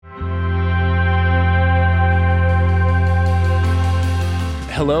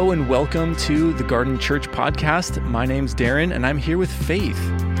Hello and welcome to the Garden.church podcast. My name's Darren and I'm here with Faith.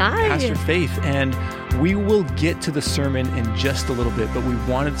 Hi. Pastor Faith. And we will get to the sermon in just a little bit, but we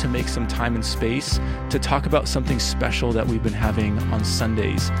wanted to make some time and space to talk about something special that we've been having on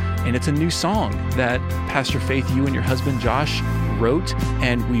Sundays. And it's a new song that Pastor Faith, you and your husband Josh wrote,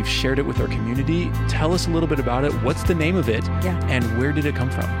 and we've shared it with our community. Tell us a little bit about it. What's the name of it? And where did it come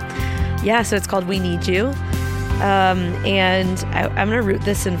from? Yeah, so it's called We Need You. And I'm going to root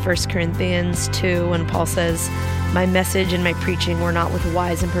this in 1 Corinthians 2 when Paul says, "My message and my preaching were not with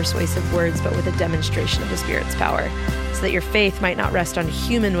wise and persuasive words, but with a demonstration of the Spirit's power, so that your faith might not rest on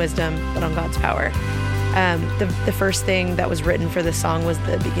human wisdom, but on God's power." The first thing that was written for this song was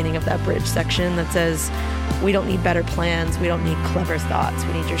the beginning of that bridge section that says, "We don't need better plans. We don't need clever thoughts.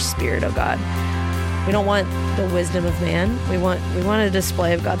 We need your Spirit, oh God." We don't want the wisdom of man. We want a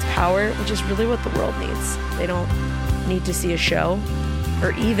display of God's power, which is really what the world needs. They don't need to see a show,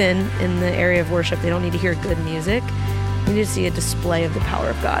 or even in the area of worship, they don't need to hear good music. They need to see a display of the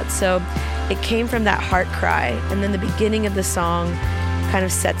power of God. So it came from that heart cry. And then the beginning of the song kind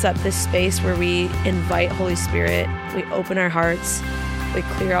of sets up this space where we invite Holy Spirit. We open our hearts. We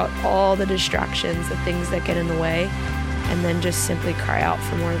clear out all the distractions, the things that get in the way, and then just simply cry out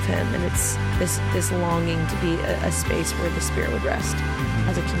for more of Him. And it's this longing to be a space where the Spirit would rest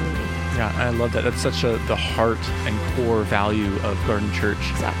as a community. Yeah, I love that. That's such the heart and core value of Garden Church.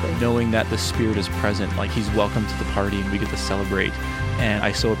 Exactly. Knowing that the Spirit is present, like He's welcome to the party and we get to celebrate. And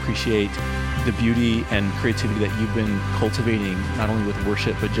I so appreciate the beauty and creativity that you've been cultivating, not only with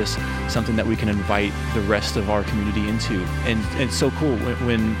worship, but just something that we can invite the rest of our community into. And it's so cool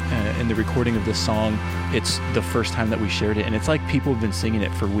when in the recording of this song, it's the first time that we shared it, and it's like people have been singing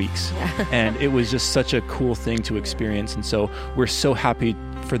it for weeks. Yeah. And it was just such a cool thing to experience. And so we're so happy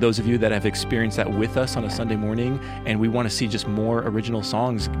for those of you that have experienced that with us on a Sunday morning, and we want to see just more original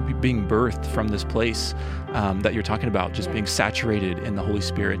songs being birthed from this place that you're talking about, just being saturated in the Holy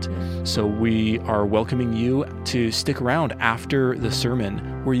Spirit. So we are welcoming you to stick around after the sermon,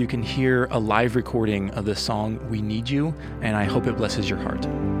 where you can hear a live recording of the song We Need You, and I hope it blesses your heart.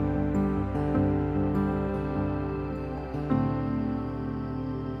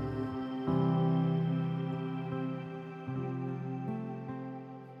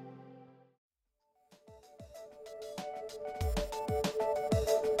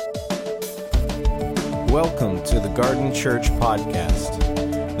 Welcome to the Garden Church podcast.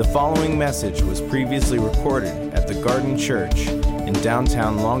 The following message was previously recorded at the Garden Church in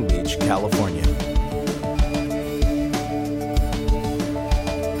downtown Long Beach, California.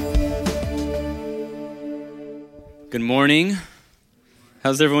 Good morning.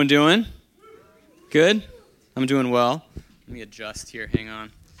 How's everyone doing? Good? I'm doing well. Let me adjust here. Hang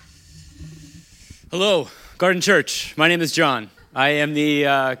on. Hello, Garden Church. My name is John. I am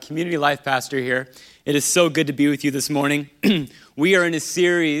the community life pastor here. It is so good to be with you this morning. We are in a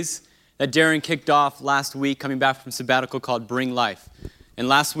series that Darren kicked off last week, coming back from sabbatical, called Bring Life. And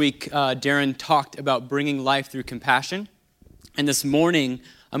last week, Darren talked about bringing life through compassion. And this morning,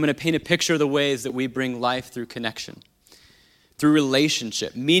 I'm going to paint a picture of the ways that we bring life through connection, through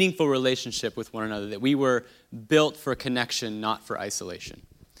relationship, meaningful relationship with one another, that we were built for connection, not for isolation.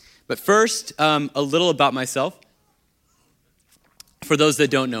 But first, a little about myself. For those that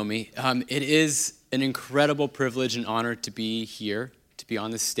don't know me, it is an incredible privilege and honor to be here, to be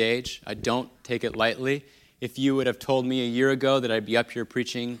on this stage. I don't take it lightly. If you would have told me a year ago that I'd be up here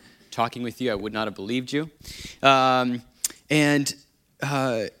preaching, talking with you, I would not have believed you. My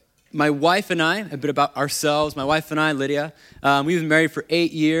wife and I, a bit about ourselves, my wife and I, Lydia, we've been married for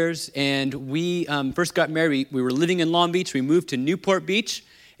 8 years, and we first got married. We were living in Long Beach. We moved to Newport Beach,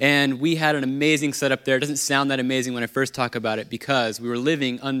 and we had an amazing setup there. It doesn't sound that amazing when I first talk about it because we were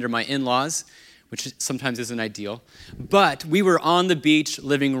living under my in-laws, which sometimes isn't ideal. But we were on the beach,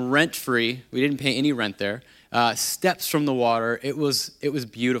 living rent-free. We didn't pay any rent there. Steps from the water. It was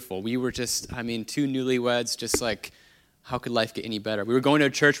beautiful. We were just, two newlyweds, just like, how could life get any better? We were going to a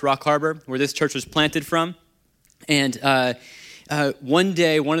church, Rock Harbor, where this church was planted from. And one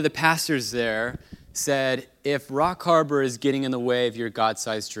day, one of the pastors there said, if Rock Harbor is getting in the way of your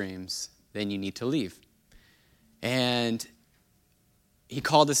God-sized dreams, then you need to leave. And he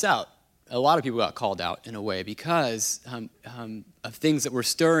called us out. A lot of people got called out in a way because of things that were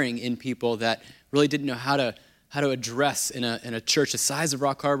stirring in people that really didn't know how to address in a church the size of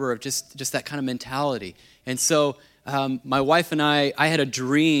Rock Harbor, of just that kind of mentality. And so my wife and I had a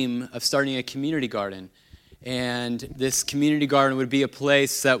dream of starting a community garden. And this community garden would be a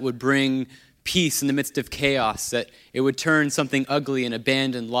place that would bring peace in the midst of chaos, that it would turn something ugly and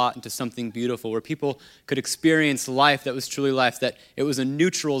abandoned lot into something beautiful, where people could experience life that was truly life, that it was a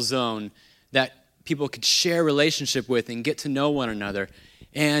neutral zone that people could share relationship with and get to know one another.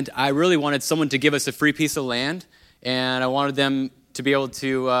 And I really wanted someone to give us a free piece of land, and I wanted them to be able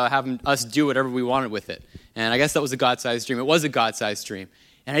to have us do whatever we wanted with it. And I guess that was a God-sized dream. It was a God-sized dream.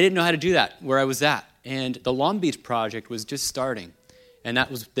 And I didn't know how to do that where I was at. And the Long Beach Project was just starting. And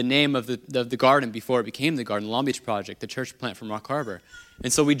that was the name of the garden before it became the garden, the Long Beach Project, the church plant from Rock Harbor.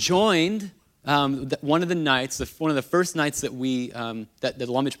 And so we joined one of the nights, one of the first nights that that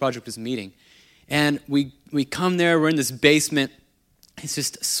the Long Beach Project was meeting. And we come there, we're in this basement. It's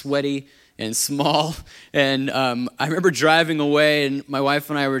just sweaty and small. And I remember driving away, and my wife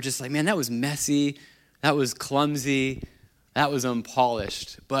and I were just like, man, that was messy. That was clumsy. That was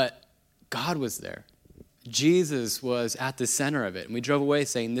unpolished. But God was there. Jesus was at the center of it. And we drove away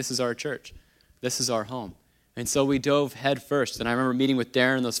saying, this is our church. This is our home. And so we dove head first. And I remember meeting with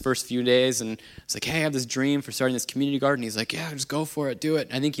Darren those first few days. And I was like, hey, I have this dream for starting this community garden. He's like, yeah, just go for it. Do it.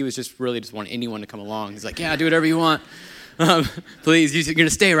 I think he was just wanting anyone to come along. He's like, yeah, do whatever you want. Please, you're going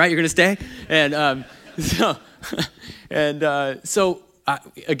to stay, right? You're going to stay? And so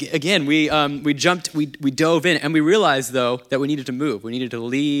again, we jumped, we dove in. And we realized, though, that we needed to move. We needed to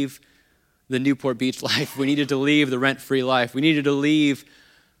leave the Newport Beach life. We needed to leave the rent-free life. We needed to leave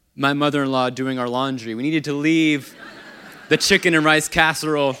my mother-in-law doing our laundry. We needed to leave the chicken and rice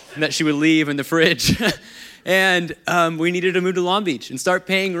casserole that she would leave in the fridge. And we needed to move to Long Beach and start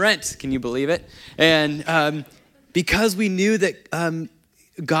paying rent. Can you believe it? And because we knew that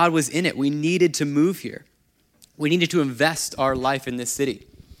God was in it, we needed to move here. We needed to invest our life in this city.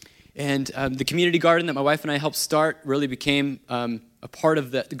 And the community garden that my wife and I helped start really became a part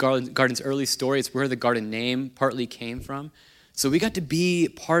of the garden's early story. It's where the garden name partly came from. So we got to be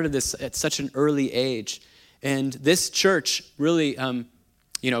part of this at such an early age. And this church really, over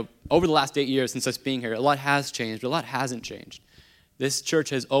the last 8 years since us being here, a lot has changed, but a lot hasn't changed. This church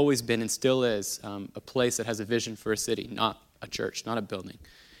has always been and still is a place that has a vision for a city, not a church, not a building.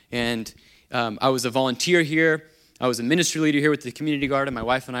 And I was a volunteer here. I was a ministry leader here with the community garden. My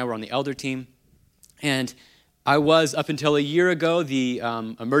wife and I were on the elder team. And I was, up until a year ago, the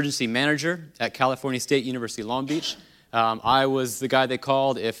emergency manager at California State University, Long Beach. I was the guy they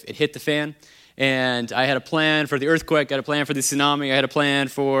called if it hit the fan. And I had a plan for the earthquake, I had a plan for the tsunami, I had a plan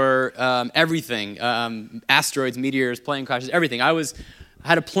for everything, asteroids, meteors, plane crashes, everything. I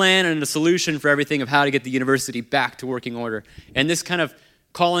had a plan and a solution for everything of how to get the university back to working order. And this kind of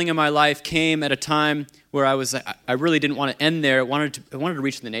calling in my life came at a time where I really didn't want to end there. I wanted to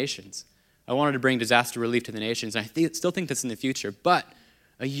reach the nations. I wanted to bring disaster relief to the nations. And I still think that's in the future. But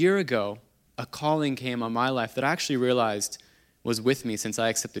a year ago, a calling came on my life that I actually realized was with me since I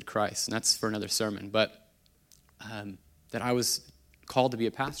accepted Christ. And that's for another sermon. But that I was called to be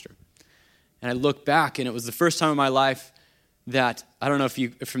a pastor. And I look back, and it was the first time in my life that, I don't know if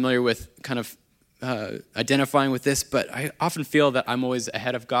you're familiar with kind of identifying with this, but I often feel that I'm always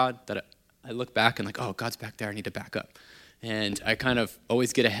ahead of God, that I look back and like, oh, God's back there, I need to back up. And I kind of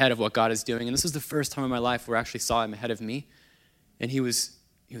always get ahead of what God is doing. And this was the first time in my life where I actually saw him ahead of me. And he was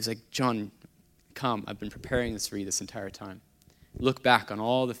like, John, come, I've been preparing this for you this entire time. Look back on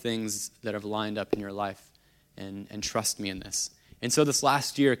all the things that have lined up in your life and trust me in this. And so this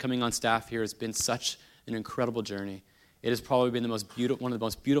last year, coming on staff here has been such an incredible journey. It has probably been one of the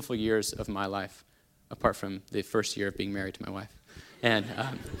most beautiful years of my life, apart from the first year of being married to my wife. And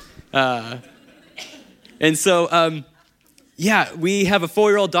so we have a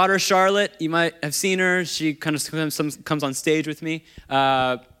 4-year-old daughter, Charlotte. You might have seen her. She kind of comes on stage with me.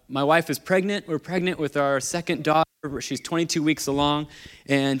 My wife is pregnant. We're pregnant with our second daughter. She's 22 weeks along.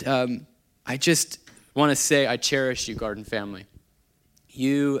 And I just want to say I cherish you, Garden family.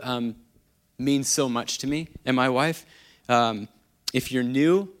 You mean so much to me and my wife. If you're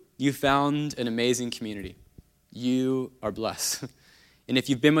new, you found an amazing community. You are blessed. And if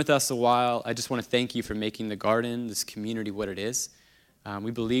you've been with us a while, I just want to thank you for making the garden, this community, what it is.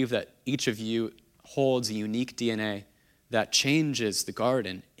 We believe that each of you holds a unique DNA that changes the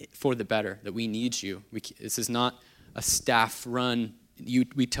garden for the better, that we need you. This is not a staff run,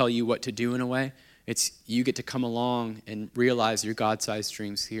 we tell you what to do in a way. It's you get to come along and realize your God-sized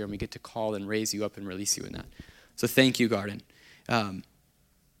dreams here, and we get to call and raise you up and release you in that. So thank you, Garden.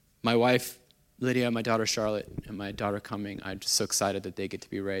 My wife, Lydia, my daughter, Charlotte, and my daughter coming, I'm just so excited that they get to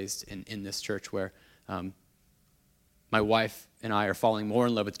be raised in this church where my wife and I are falling more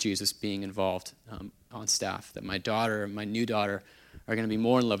in love with Jesus being involved on staff, that my daughter, my new daughter, are going to be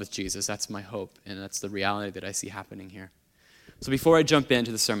more in love with Jesus. That's my hope, and that's the reality that I see happening here. So before I jump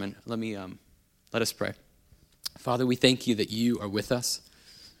into the sermon, let me Let us pray. Father, we thank you that you are with us,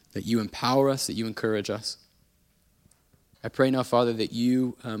 that you empower us, that you encourage us. I pray now, Father, that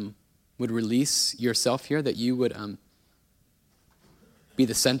you would release yourself here, that you would be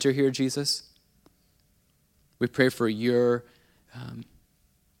the center here, Jesus. We pray for your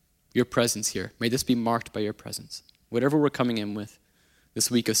presence here. May this be marked by your presence. Whatever we're coming in with, this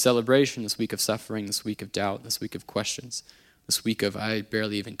week of celebration, this week of suffering, this week of doubt, this week of questions, this week of I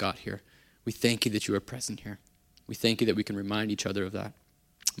barely even got here, we thank you that you are present here. We thank you that we can remind each other of that.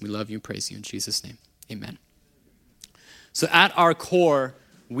 We love you and praise you in Jesus' name. Amen. So at our core,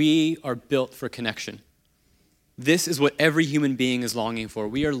 we are built for connection. This is what every human being is longing for.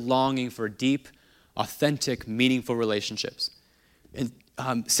 We are longing for deep, authentic, meaningful relationships. And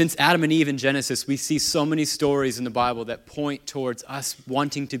since Adam and Eve in Genesis, we see so many stories in the Bible that point towards us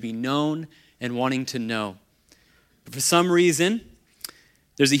wanting to be known and wanting to know. But for some reason,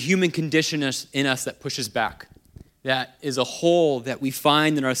 there's a human condition in us that pushes back. That is a hole that we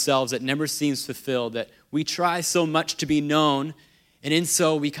find in ourselves that never seems fulfilled, that we try so much to be known, and in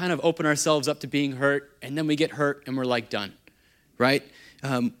so we kind of open ourselves up to being hurt, and then we get hurt and we're like done, right?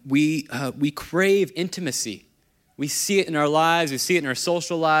 We crave intimacy. We see it in our lives, we see it in our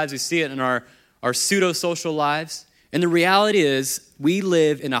social lives, we see it in our pseudo-social lives. And the reality is we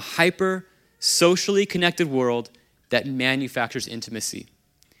live in a hyper-socially connected world that manufactures intimacy.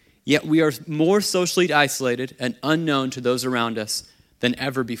 Yet we are more socially isolated and unknown to those around us than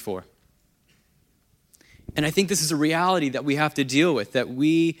ever before. And I think this is a reality that we have to deal with, that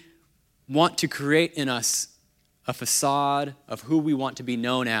we want to create in us a facade of who we want to be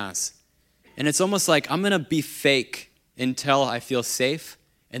known as. And it's almost like I'm going to be fake until I feel safe,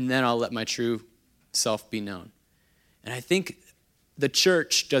 and then I'll let my true self be known. And I think the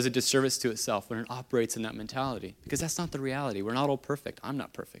church does a disservice to itself when it operates in that mentality, because that's not the reality. We're not all perfect. I'm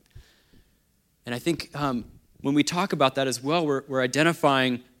not perfect. And I think when we talk about that as well, we're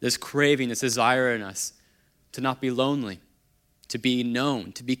identifying this craving, this desire in us to not be lonely, to be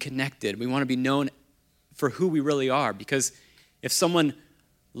known, to be connected. We want to be known for who we really are, because if someone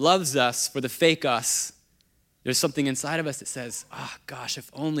loves us for the fake us, there's something inside of us that says, oh gosh, if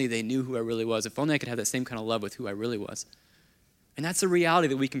only they knew who I really was, if only I could have that same kind of love with who I really was. And that's a reality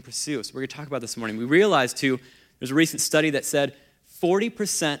that we can pursue. So we're going to talk about this morning. We realized too, there's a recent study that said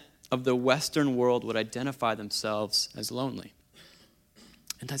 40% of the Western world would identify themselves as lonely.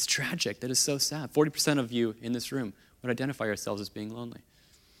 And that's tragic. That is so sad. 40% of you in this room would identify yourselves as being lonely.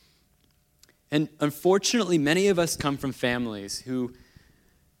 And unfortunately, many of us come from families who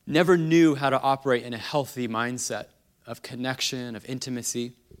never knew how to operate in a healthy mindset of connection, of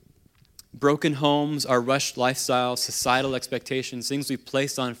intimacy. Broken homes, our rushed lifestyle, societal expectations, things we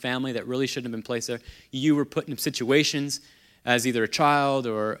placed on family that really shouldn't have been placed there. You were put in situations as either a child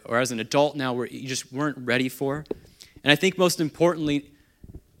or as an adult now where you just weren't ready for. And I think most importantly,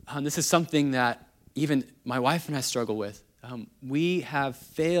 this is something that even my wife and I struggle with. We have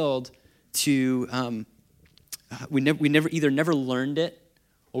failed to, we never learned it,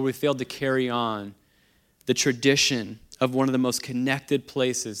 or we failed to carry on the tradition of one of the most connected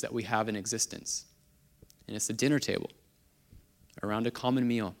places that we have in existence. And it's the dinner table, around a common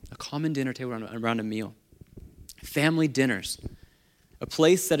meal, a common dinner table around a meal. Family dinners, a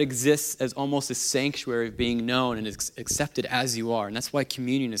place that exists as almost a sanctuary of being known and is accepted as you are. And that's why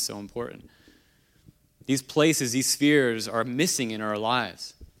communion is so important. These places, these spheres are missing in our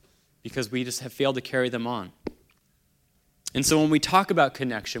lives because we just have failed to carry them on. And so when we talk about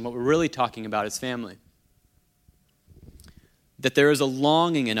connection, what we're really talking about is family. That there is a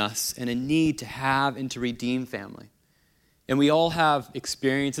longing in us and a need to have and to redeem family. And we all have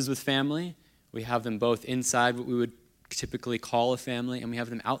experiences with family. We have them both inside what we would typically call a family, and we have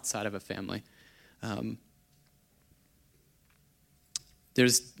them outside of a family.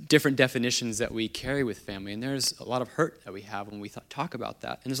 There's different definitions that we carry with family, and there's a lot of hurt that we have when we talk about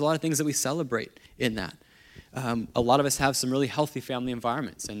that. And there's a lot of things that we celebrate in that. A lot of us have some really healthy family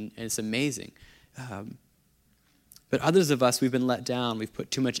environments, and it's amazing. But others of us, we've been let down. We've put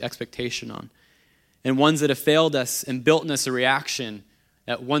too much expectation on. And ones that have failed us and built in us a reaction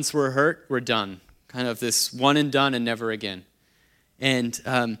that once we're hurt, we're done. Kind of this one and done and never again. And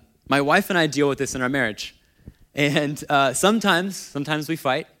my wife and I deal with this in our marriage. And sometimes we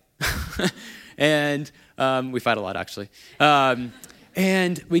fight. And we fight a lot, actually.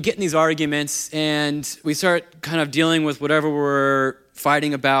 And we get in these arguments, and we start kind of dealing with whatever we're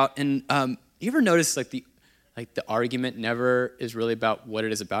fighting about. And you ever notice the argument never is really about what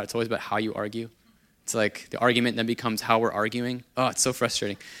it is about? It's always about how you argue. It's like the argument then becomes how we're arguing. Oh, it's so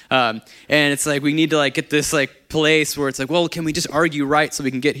frustrating. And it's like we need to like get this like place where it's like, well, can we just argue right so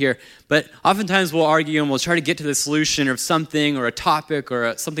we can get here? But oftentimes we'll argue and we'll try to get to the solution of something or a topic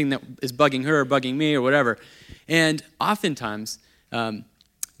or something that is bugging her or bugging me or whatever. And oftentimes,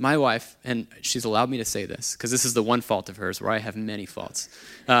 my wife, and she's allowed me to say this because this is the one fault of hers where I have many faults.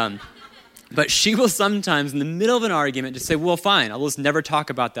 But she will sometimes in the middle of an argument just say, well, fine, I'll just never talk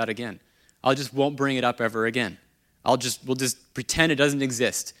about that again. I just won't bring it up ever again. We'll just pretend it doesn't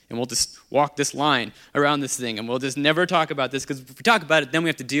exist, and we'll just walk this line around this thing, and we'll just never talk about this, because if we talk about it, then we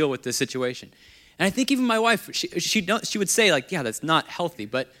have to deal with this situation. And I think even my wife, she would say, like, yeah, that's not healthy,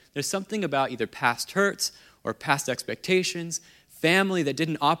 but there's something about either past hurts or past expectations, family that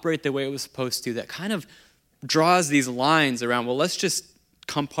didn't operate the way it was supposed to, that kind of draws these lines around, well, let's just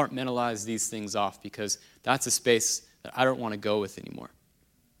compartmentalize these things off, because that's a space that I don't want to go with anymore.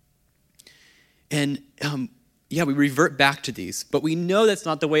 And we revert back to these, but we know that's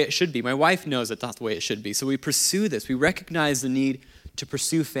not the way it should be. My wife knows that's not the way it should be. So we pursue this. We recognize the need to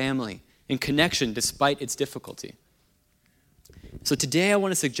pursue family and connection despite its difficulty. So today I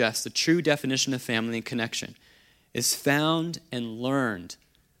want to suggest the true definition of family and connection is found and learned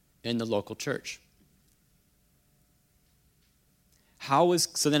in the local church. How was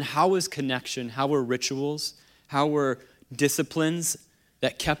connection? How were rituals? How were disciplines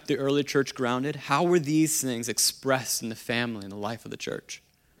that kept the early church grounded? How were these things expressed in the family and the life of the church?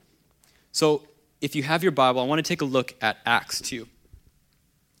 So if you have your Bible, I want to take a look at Acts 2.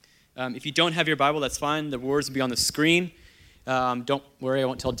 If you don't have your Bible, that's fine. The words will be on the screen. Don't worry, I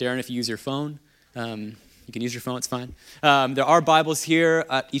won't tell Darren if you use your phone. You can use your phone, it's fine. There are Bibles here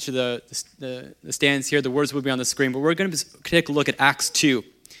at each of the stands here. The words will be on the screen, but we're going to take a look at Acts 2.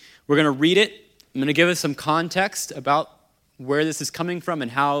 We're going to read it. I'm going to give us some context about where this is coming from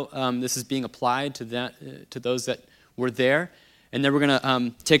and how this is being applied to those that were there. And then we're going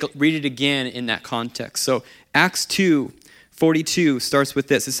to read it again in that context. So Acts 2:42 starts with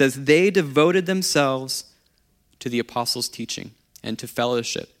this. It says, they devoted themselves to the apostles' teaching and to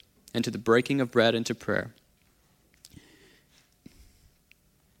fellowship and to the breaking of bread and to prayer.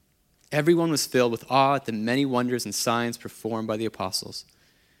 Everyone was filled with awe at the many wonders and signs performed by the apostles.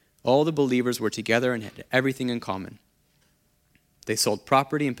 All the believers were together and had everything in common. They sold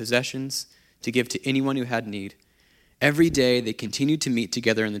property and possessions to give to anyone who had need. Every day they continued to meet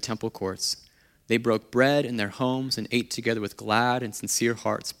together in the temple courts. They broke bread in their homes and ate together with glad and sincere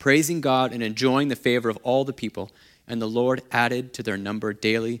hearts, praising God and enjoying the favor of all the people. And the Lord added to their number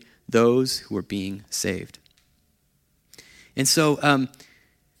daily those who were being saved. And so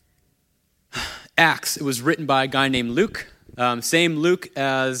Acts, it was written by a guy named Luke. Same Luke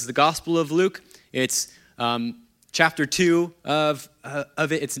as the Gospel of Luke. It's chapter 2 of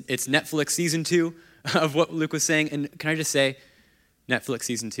it. It's Netflix season 2 of what Luke was saying. And can I just say, Netflix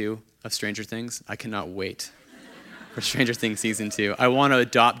season 2 of Stranger Things, I cannot wait for Stranger Things season 2. I want to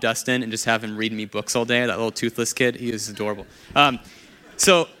adopt Dustin and just have him read me books all day. That little toothless kid, he is adorable.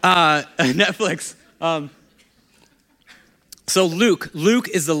 Netflix. So Luke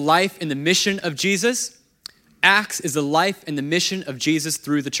is the life and the mission of Jesus. Acts is the life and the mission of Jesus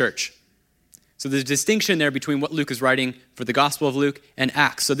through the church. So there's a distinction there between what Luke is writing for the Gospel of Luke and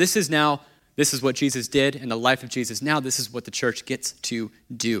Acts. So this is what Jesus did in the life of Jesus. Now this is what the church gets to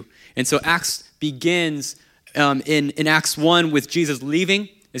do. And so Acts begins in Acts 1 with Jesus leaving.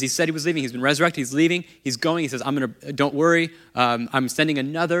 As he said he was leaving, he's been resurrected, he's leaving, he's going. He says, don't worry, I'm sending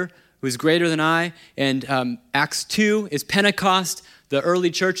another who is greater than I. And Acts 2 is Pentecost. The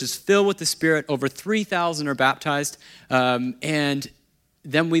early church is filled with the Spirit. Over 3,000 are baptized. And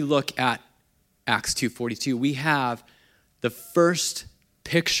then we look at Acts 2:42. We have the first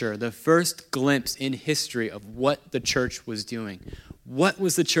picture, the first glimpse in history of what the church was doing. What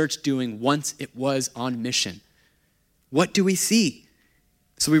was the church doing once it was on mission? What do we see?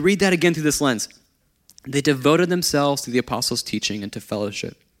 So we read that again through this lens. They devoted themselves to the apostles' teaching and to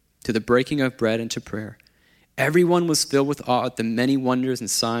fellowship, to the breaking of bread and to prayer. Everyone was filled with awe at the many wonders and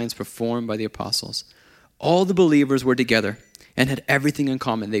signs performed by the apostles. All the believers were together and had everything in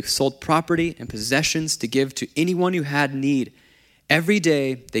common. They sold property and possessions to give to anyone who had need. Every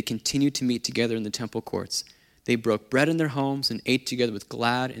day they continued to meet together in the temple courts. They broke bread in their homes and ate together with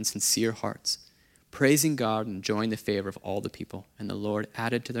glad and sincere hearts, praising God and enjoying the favor of all the people. And the Lord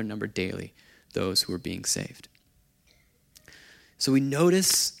added to their number daily those who were being saved. So we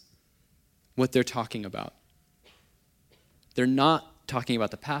notice what they're talking about. They're not talking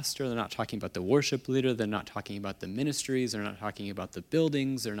about the pastor. They're not talking about the worship leader. They're not talking about the ministries. They're not talking about the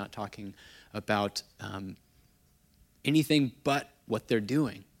buildings. They're not talking about anything but what they're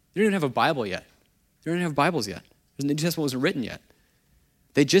doing. They don't even have a Bible yet. They don't have Bibles yet. The New Testament wasn't written yet.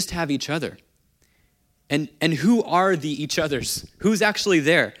 They just have each other. And who are the each others? Who's actually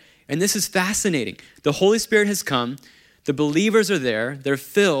there? And this is fascinating. The Holy Spirit has come. The believers are there. They're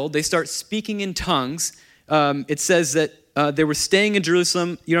filled. They start speaking in tongues. It says that they were staying in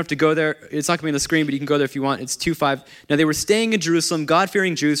Jerusalem. You don't have to go there. It's not going to be on the screen, but you can go there if you want. It's 2:5. Now, they were staying in Jerusalem,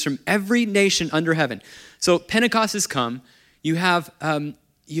 God-fearing Jews from every nation under heaven. So Pentecost has come. You have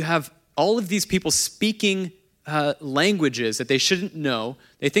all of these people speaking languages that they shouldn't know.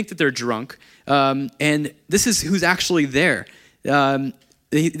 They think that they're drunk. And this is who's actually there.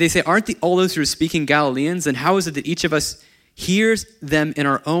 They say, aren't all those who are speaking Galileans? And how is it that each of us hears them in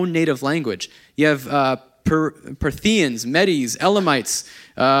our own native language? You have Parthians, Medes, Elamites,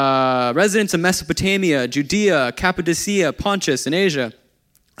 residents of Mesopotamia, Judea, Cappadocia, Pontus, and Asia,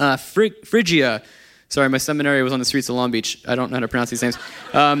 Phrygia. Sorry, my seminary was on the streets of Long Beach. I don't know how to pronounce these names.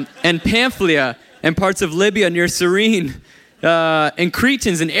 And Pamphylia, and parts of Libya near Cyrene, and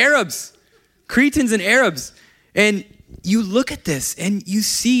Cretans and Arabs. And you look at this and you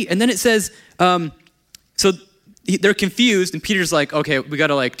see, and then it says, so they're confused, and Peter's like, okay, we got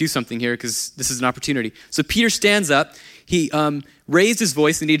to do something here because this is an opportunity. So Peter stands up, he raised his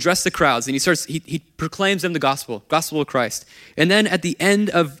voice, and he addressed the crowds, and he proclaims them the gospel of Christ. And then at the end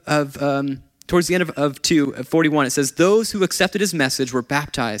towards the end of 41, it says, those who accepted his message were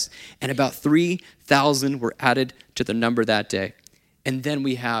baptized, and about 3,000 were added to the number that day. And then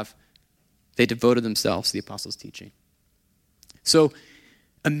they devoted themselves to the apostles' teaching. So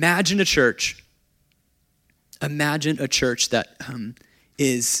imagine a church that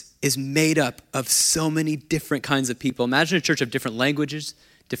is made up of so many different kinds of people. Imagine a church of different languages,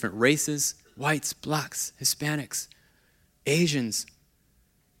 different races, whites, blacks, Hispanics, Asians,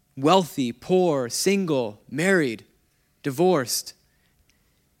 wealthy, poor, single, married, divorced.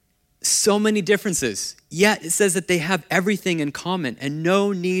 So many differences. Yet it says that they have everything in common and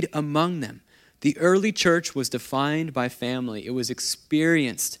no need among them. The early church was defined by family. It was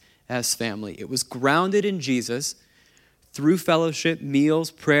experienced as family. It was grounded in Jesus through fellowship, meals,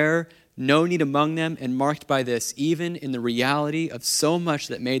 prayer, no need among them, and marked by this, even in the reality of so much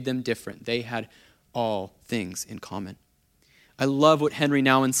that made them different. They had all things in common. I love what Henry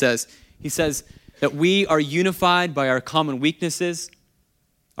Nouwen says. He says that we are unified by our common weaknesses,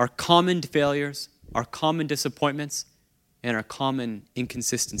 our common failures, our common disappointments, and our common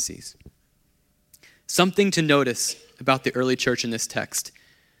inconsistencies. Something to notice about the early church in this text.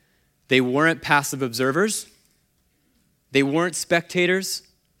 They weren't passive observers. They weren't spectators.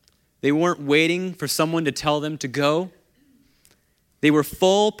 They weren't waiting for someone to tell them to go. They were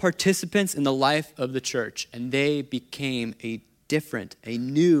full participants in the life of the church, and they became a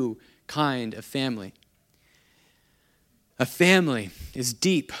new kind of family. A family is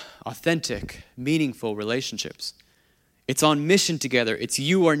deep, authentic, meaningful relationships. It's on mission together. It's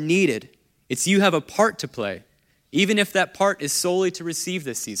you are needed. It's you have a part to play, even if that part is solely to receive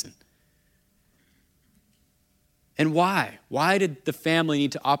this season. And why? Why did the family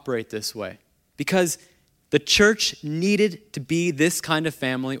need to operate this way? Because the church needed to be this kind of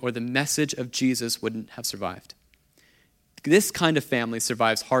family, or the message of Jesus wouldn't have survived. This kind of family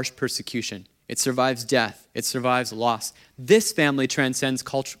survives harsh persecution. It survives death. It survives loss. This family transcends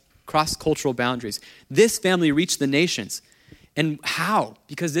cross-cultural boundaries. This family reached the nations. And how?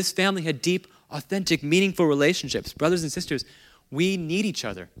 Because this family had deep, authentic, meaningful relationships. Brothers and sisters, we need each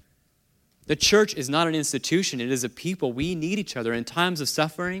other. The church is not an institution. It is a people. We need each other in times of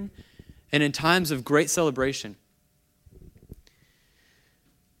suffering and in times of great celebration.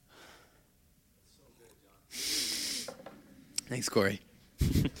 Thanks, Corey.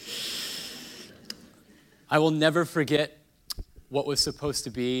 I will never forget what was supposed to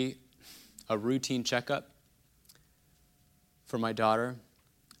be a routine checkup for my daughter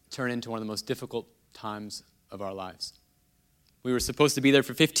turn into one of the most difficult times of our lives. We were supposed to be there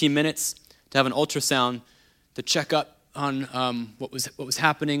for 15 minutes to have an ultrasound to check up on what was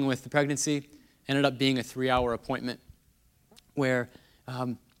happening with the pregnancy. Ended up being a 3-hour appointment where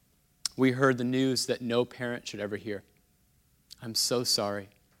we heard the news that no parent should ever hear. I'm so sorry,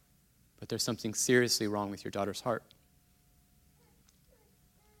 but there's something seriously wrong with your daughter's heart.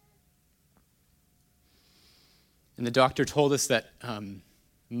 And the doctor told us that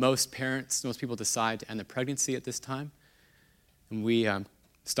most people decide to end the pregnancy at this time. And we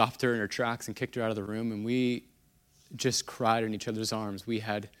stopped her in her tracks and kicked her out of the room, and we just cried in each other's arms. We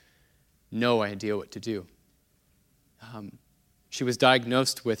had no idea what to do. She was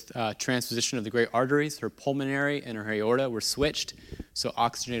diagnosed with transposition of the great arteries. Her pulmonary and her aorta were switched, so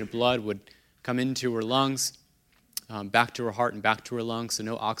oxygenated blood would come into her lungs. back to her heart and back to her lungs, so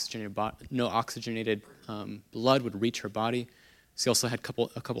no oxygenated blood would reach her body. She also had a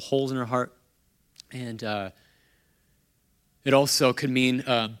couple holes in her heart, and it also could mean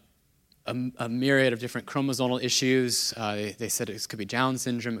a myriad of different chromosomal issues. They said it could be Down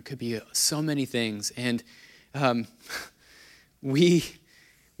syndrome. It could be so many things, and we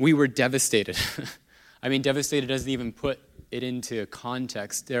were devastated. I mean, devastated doesn't even put it into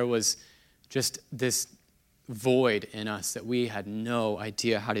context. There was just this void in us that we had no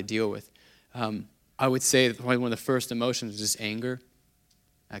idea how to deal with. I would say that probably one of the first emotions was just anger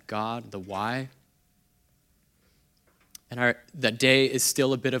at God, the why. And that day is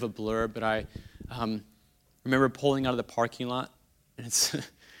still a bit of a blur, but I remember pulling out of the parking lot. And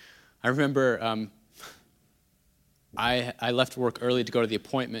I remember I left work early to go to the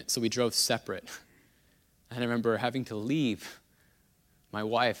appointment, so we drove separate. And I remember having to leave my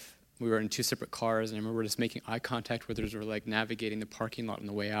wife. We were in two separate cars, and I remember just making eye contact with her as we were like navigating the parking lot on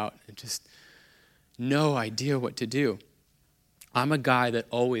the way out, and just no idea what to do. I'm a guy that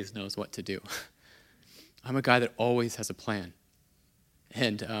always knows what to do. I'm a guy that always has a plan.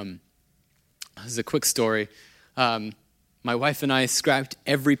 And this is a quick story. My wife and I scrapped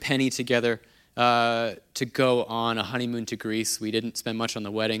every penny together to go on a honeymoon to Greece. We didn't spend much on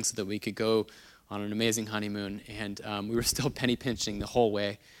the wedding so that we could go on an amazing honeymoon, and we were still penny pinching the whole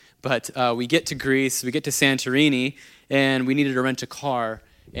way. But we get to Greece, we get to Santorini, and we needed to rent a car.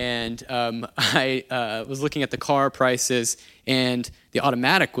 And I was looking at the car prices, and the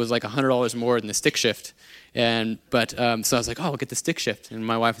automatic was like $100 more than the stick shift. So I was like, oh, I'll get the stick shift. And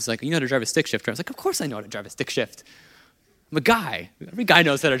my wife was like, you know how to drive a stick shift? I was like, of course I know how to drive a stick shift. I'm a guy. Every guy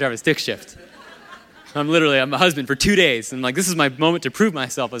knows how to drive a stick shift. I'm a husband for 2 days. And like, this is my moment to prove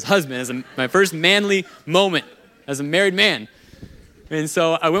myself as husband, as my first manly moment as a married man. And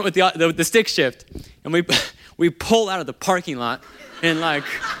so I went with the stick shift, and we pull out of the parking lot, and my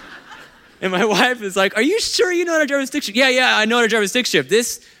wife is like, are you sure you know how to drive a stick shift? Yeah, I know how to drive a stick shift.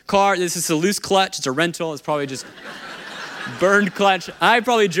 This is a loose clutch. It's a rental. It's probably just burned clutch. I've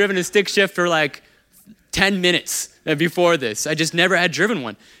probably driven a stick shift for like 10 minutes before this. I just never had driven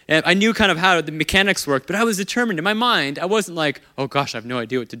one. And I knew kind of how the mechanics worked, but I was determined. In my mind, I wasn't like, oh gosh, I have no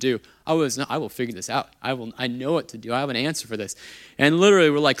idea what to do. I will figure this out. I know what to do. I have an answer for this. And literally,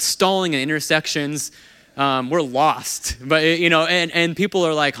 we're like stalling at intersections. We're lost. But, and people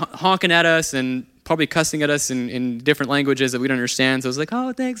are like honking at us and probably cussing at us in different languages that we don't understand. So I was like,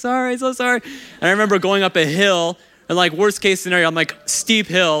 oh, thanks, sorry, so sorry. And I remember going up a hill, and like worst case scenario, I'm like steep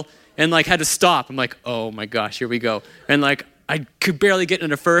hill, and like had to stop. I'm like, oh my gosh, here we go. And like I could barely get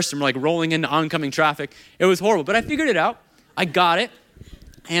into first, and we're like rolling into oncoming traffic. It was horrible, but I figured it out. I got it,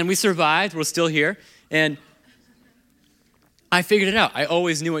 and we survived. We're still here, and I figured it out. I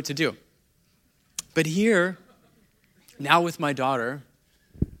always knew what to do. But here, now with my daughter,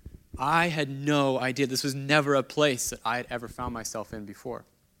 I had no idea. This was never a place that I had ever found myself in before.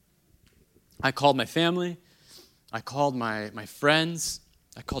 I called my family. I called my friends.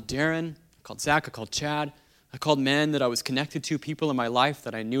 I called Darren. I called Zach. I called Chad. I called men that I was connected to, people in my life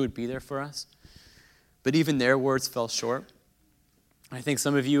that I knew would be there for us. But even their words fell short. I think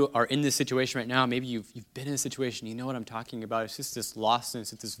some of you are in this situation right now. Maybe you've been in a situation. You know what I'm talking about. It's just this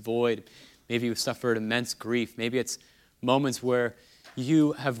lostness. It's this void. Maybe you've suffered immense grief. Maybe it's moments where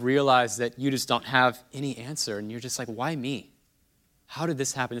you have realized that you just don't have any answer, and you're just like, why me? How did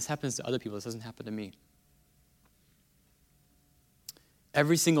this happen? This happens to other people. This doesn't happen to me.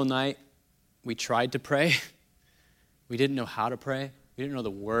 Every single night, we tried to pray. We didn't know how to pray. We didn't know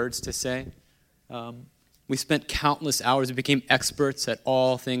the words to say. We spent countless hours. We became experts at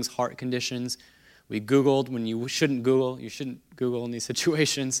all things heart conditions. We Googled when you shouldn't Google. You shouldn't Google in these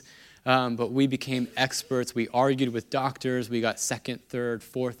situations. But we became experts. We argued with doctors. We got second, third,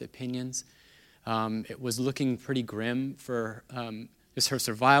 fourth opinions. It was looking pretty grim for just her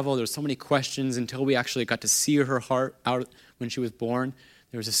survival. There were so many questions until we actually got to see her heart out when she was born.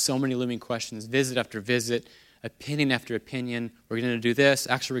 There was just so many looming questions, visit after visit, opinion after opinion. We're going to do this.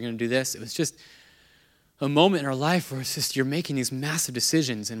 Actually, we're going to do this. It was just a moment in our life where it's just you're making these massive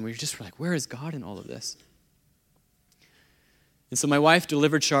decisions, and we're just like, where is God in all of this? And so my wife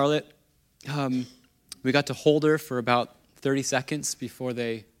delivered Charlotte. We got to hold her for about 30 seconds before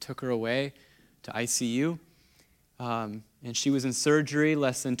they took her away to ICU. And she was in surgery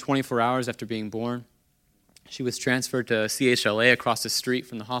less than 24 hours after being born. She was transferred to CHLA across the street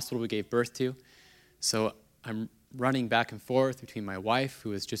from the hospital we gave birth to. So I'm running back and forth between my wife,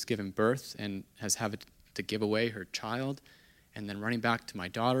 who has just given birth and has had to give away her child, and then running back to my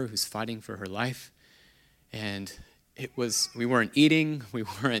daughter, who's fighting for her life. And we weren't eating, we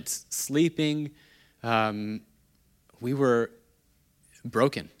weren't sleeping. we were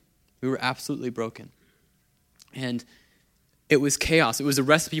broken. We were absolutely broken. And it was chaos. It was a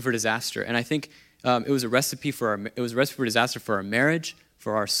recipe for disaster. And I think it was a recipe for disaster for our marriage,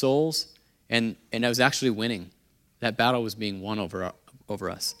 for our souls, and I was actually winning. That battle was being won over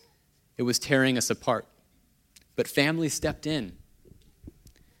us. It was tearing us apart. But family stepped in.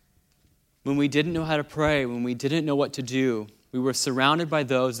 When we didn't know how to pray, when we didn't know what to do, we were surrounded by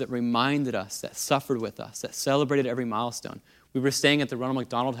those that reminded us, that suffered with us, that celebrated every milestone. We were staying at the Ronald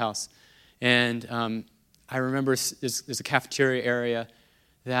McDonald House, and I remember there's a cafeteria area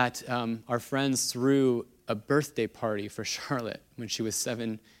that our friends threw a birthday party for Charlotte when she was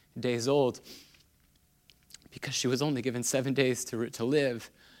 7 days old, because she was only given 7 days to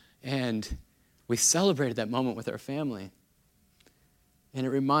live, and we celebrated that moment with our family. And it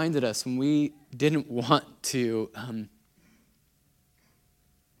reminded us when we didn't want to,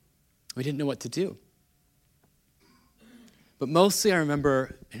 we didn't know what to do. But mostly I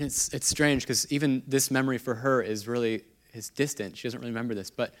remember, and it's strange because even this memory for her is distant. She doesn't really remember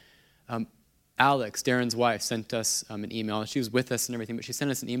this. But Alex, Darren's wife, sent us an email. She was with us and everything, but she sent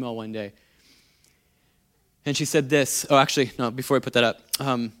us an email one day. And she said this. Oh, actually, no, before I put that up.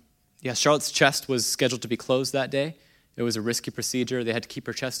 Charlotte's chest was scheduled to be closed that day. It was a risky procedure. They had to keep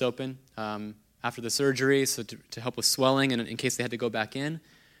her chest open after the surgery, so to help with swelling and in case they had to go back in.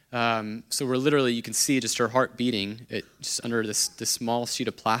 So we're literally, you can see just her heart beating just under this small sheet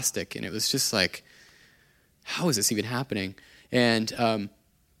of plastic. And it was just like, how is this even happening? And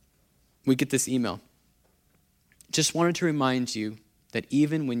we get this email. Just wanted to remind you that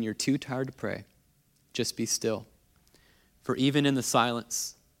even when you're too tired to pray, just be still. For even in the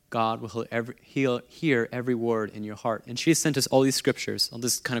silence, God will hear every word in your heart. And she sent us all these scriptures. I'll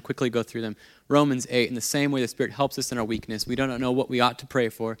just kind of quickly go through them. Romans 8, in the same way the Spirit helps us in our weakness. We don't know what we ought to pray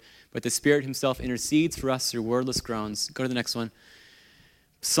for, but the Spirit himself intercedes for us through wordless groans. Go to the next one.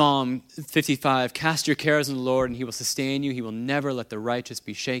 Psalm 55, cast your cares on the Lord, and he will sustain you. He will never let the righteous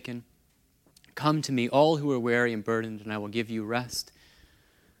be shaken. Come to me, all who are weary and burdened, and I will give you rest.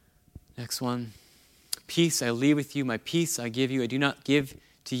 Next one. Peace I leave with you, my peace I give you. I do not give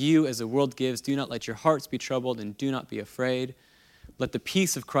to you as the world gives. Do not let your hearts be troubled, and do not be afraid. Let the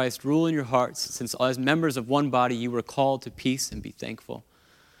peace of Christ rule in your hearts, since as members of one body you were called to peace, and be thankful.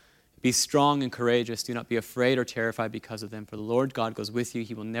 Be strong and courageous. Do not be afraid or terrified because of them, for the Lord God goes with you.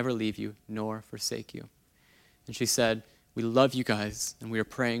 He will never leave you nor forsake you. And she said, we love you guys, and we are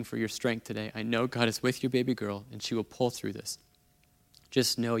praying for your strength today. I know God is with your baby girl, and she will pull through this.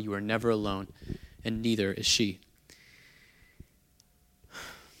 Just know you are never alone, and neither is she.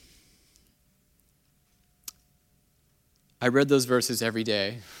 I read those verses every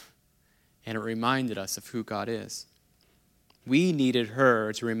day, and it reminded us of who God is. We needed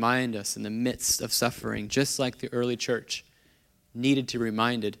her to remind us in the midst of suffering, just like the early church needed to be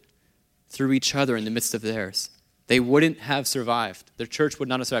reminded through each other in the midst of theirs. They wouldn't have survived. Their church would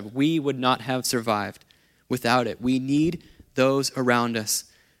not have survived. We would not have survived without it. We need those around us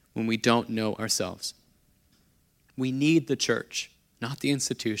when we don't know ourselves. We need the church, not the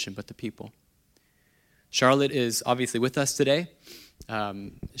institution, but the people. Charlotte is obviously with us today.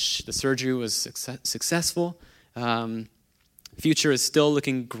 The surgery was successful. Future is still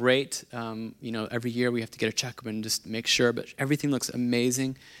looking great. Every year we have to get a checkup and just make sure, but everything looks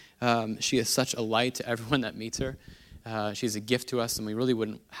amazing. She is such a light to everyone that meets her. She's a gift to us, and we really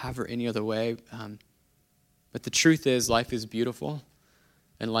wouldn't have her any other way. But the truth is, life is beautiful,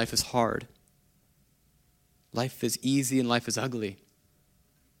 and life is hard. Life is easy, and life is ugly.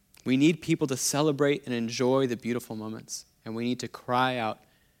 We need people to celebrate and enjoy the beautiful moments, and we need to cry out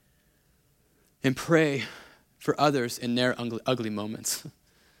and pray for others in their ugly moments.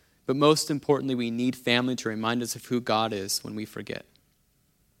 But most importantly, we need family to remind us of who God is when we forget.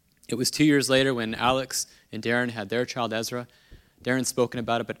 It was 2 years later when Alex and Darren had their child, Ezra. Darren's spoken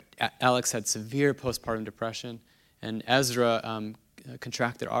about it, but Alex had severe postpartum depression, and Ezra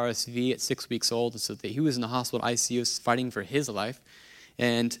contracted RSV at 6 weeks old, so that he was in the hospital ICU fighting for his life.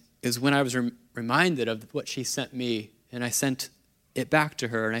 And it was when I was reminded of what she sent me, and I sent it back to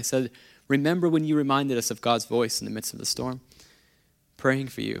her, and I said, remember when you reminded us of God's voice in the midst of the storm? Praying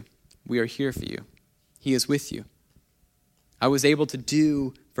for you. We are here for you. He is with you. I was able to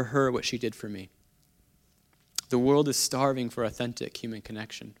do for her what she did for me. The world is starving for authentic human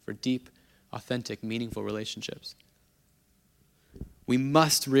connection, for deep, authentic, meaningful relationships. We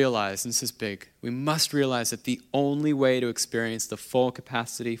must realize, and this is big, we must realize that the only way to experience the full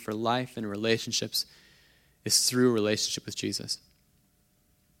capacity for life and relationships is through a relationship with Jesus.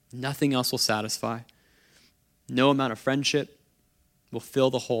 Nothing else will satisfy. No amount of friendship will fill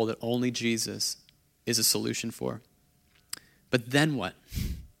the hole that only Jesus is a solution for. But then what?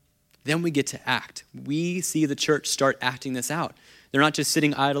 Then we get to act. We see the church start acting this out. They're not just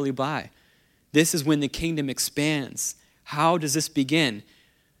sitting idly by. This is when the kingdom expands. How does this begin?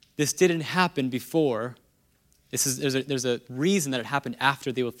 This didn't happen before. There's a reason that it happened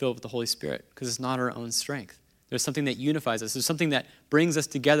after they were filled with the Holy Spirit, because it's not our own strength. There's something that unifies us. There's something that brings us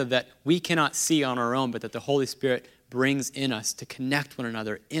together that we cannot see on our own, but that the Holy Spirit brings in us to connect one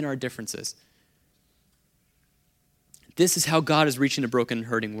another in our differences. This is how God is reaching a broken and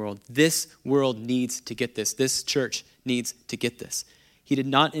hurting world. This world needs to get this. This church needs to get this. He did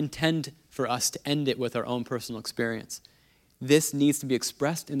not intend for us to end it with our own personal experience. This needs to be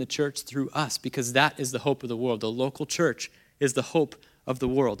expressed in the church through us, because that is the hope of the world. The local church is the hope of the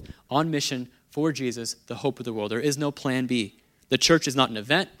world. On mission for Jesus, the hope of the world. There is no plan B. The church is not an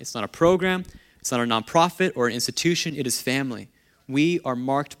event. It's not a program. It's not a nonprofit or an institution. It is family. We are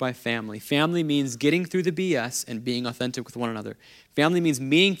marked by family. Family means getting through the BS and being authentic with one another. Family means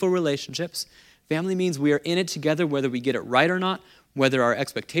meaningful relationships. Family means we are in it together whether we get it right or not, whether our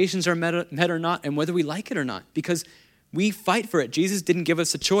expectations are met or not, and whether we like it or not, because we fight for it. Jesus didn't give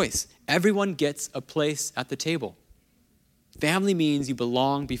us a choice. Everyone gets a place at the table. Family means you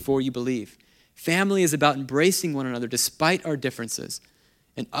belong before you believe. Family is about embracing one another despite our differences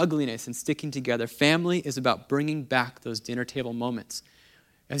and ugliness and sticking together. Family is about bringing back those dinner table moments.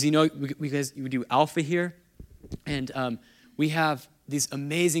 As you know, we do Alpha here, and we have these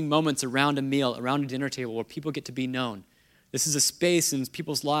amazing moments around a meal, around a dinner table where people get to be known. This is a space in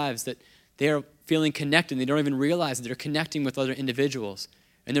people's lives that they are feeling connected. They don't even realize that they're connecting with other individuals.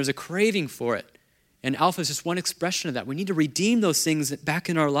 And there's a craving for it. And Alpha is just one expression of that. We need to redeem those things back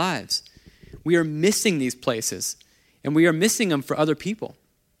in our lives. We are missing these places, and we are missing them for other people.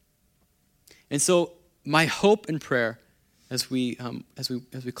 And so my hope and prayer as we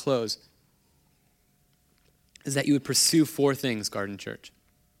close is that you would pursue 4 things, Garden Church.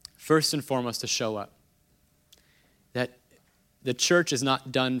 First and foremost, to show up. That the church is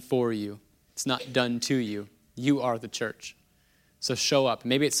not done for you. It's not done to you. You are the church. So show up.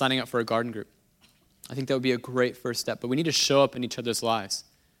 Maybe it's signing up for a garden group. I think that would be a great first step. But we need to show up in each other's lives.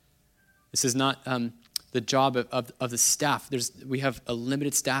 This is not the job of the staff. We have a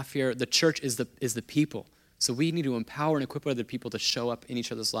limited staff here. The church is the people. So we need to empower and equip other people to show up in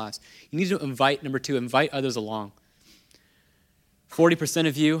each other's lives. You need to invite others along. 40%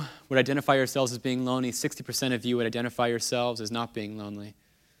 of you would identify yourselves as being lonely. 60% of you would identify yourselves as not being lonely.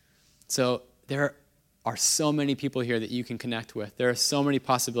 So there are so many people here that you can connect with. There are so many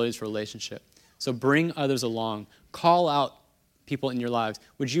possibilities for relationship. So bring others along. Call out people in your lives.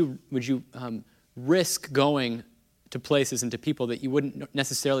 Would you risk going to places and to people that you wouldn't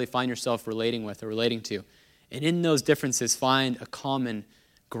necessarily find yourself relating with or relating to? And in those differences, find a common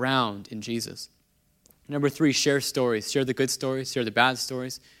ground in Jesus. Number 3, share stories. Share the good stories, share the bad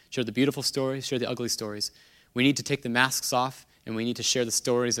stories, share the beautiful stories, share the ugly stories. We need to take the masks off, and we need to share the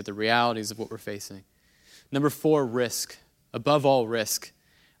stories of the realities of what we're facing. Number 4, risk. Above all, risk.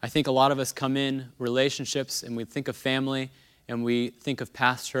 I think a lot of us come in relationships, and we think of family, and we think of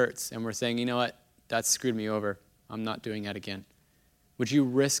past hurts, and we're saying, you know what, that screwed me over. I'm not doing that again. Would you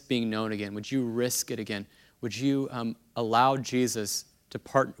risk being known again? Would you risk it again? Would you allow Jesus to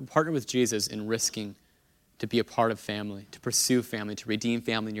partner with Jesus in risking to be a part of family, to pursue family, to redeem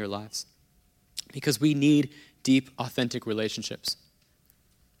family in your lives? Because we need deep, authentic relationships.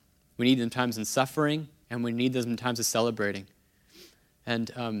 We need them times in suffering, and we need them in times of celebrating.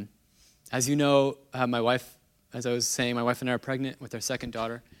 And as you know, my wife, as I was saying, my wife and I are pregnant with our second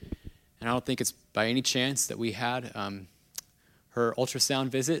daughter. And I don't think it's by any chance that we had her ultrasound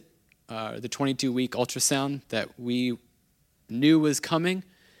visit, the 22-week ultrasound that we knew was coming.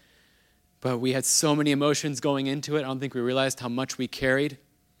 But we had so many emotions going into it. I don't think we realized how much we carried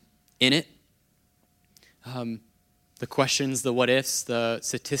in it. The questions, the what-ifs, the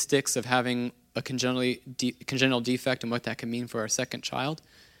statistics of having a congenital defect and what that can mean for our second child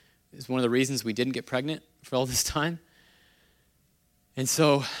is one of the reasons we didn't get pregnant for all this time. And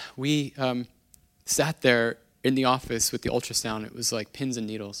so we sat there in the office with the ultrasound. It was like pins and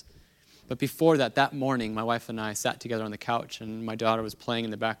needles. But before that morning, my wife and I sat together on the couch, and my daughter was playing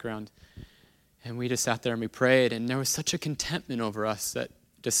in the background. And we just sat there and we prayed, and there was such a contentment over us that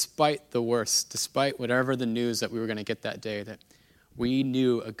despite the worst, despite whatever the news that we were going to get that day, that we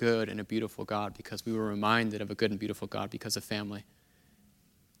knew a good and a beautiful God because we were reminded of a good and beautiful God because of family.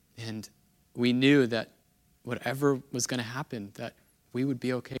 And we knew that whatever was going to happen, that we would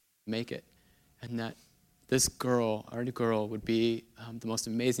be okay to make it, and that this girl, our girl, would be the most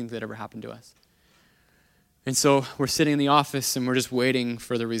amazing thing that ever happened to us. And so we're sitting in the office, and we're just waiting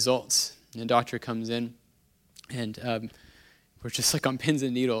for the results. And the doctor comes in, and we're just like on pins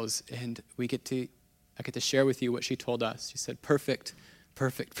and needles, and I get to share with you what she told us. She said, perfect,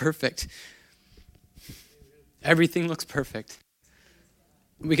 perfect, perfect. Everything looks perfect.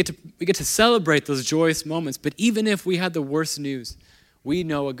 We get to celebrate those joyous moments, but even if we had the worst news, we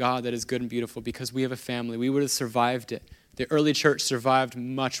know a God that is good and beautiful because we have a family. We would have survived it. The early church survived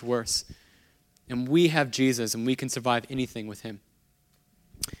much worse. And we have Jesus, and we can survive anything with him.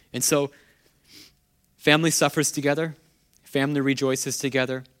 And so, family suffers together. Family rejoices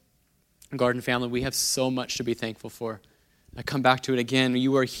together. Garden family, we have so much to be thankful for. I come back to it again.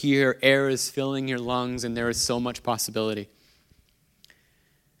 You are here. Air is filling your lungs, and there is so much possibility.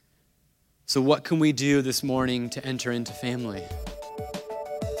 So what can we do this morning to enter into family?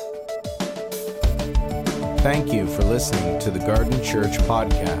 Thank you for listening to the Garden Church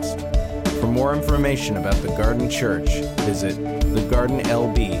podcast. For more information about the Garden Church, visit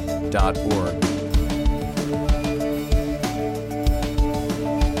thegardenlb.org.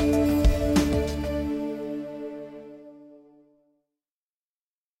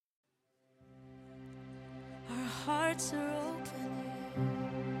 Our hearts are open.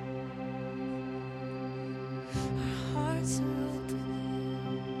 Our hearts are open.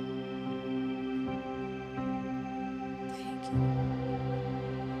 Thank you.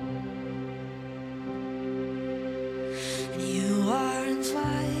 And you are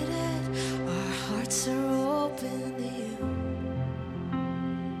invited. Our hearts are open to you.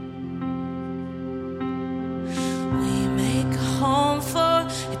 We make a home for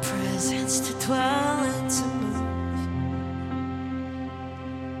your presence to dwell and to move.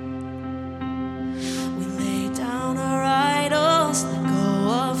 We lay down our idols, let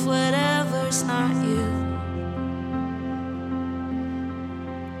go of whatever's not you.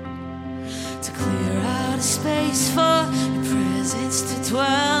 To clear out a space for your presence to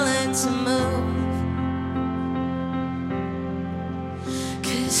dwell and to move.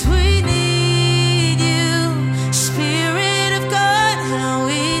 'Cause we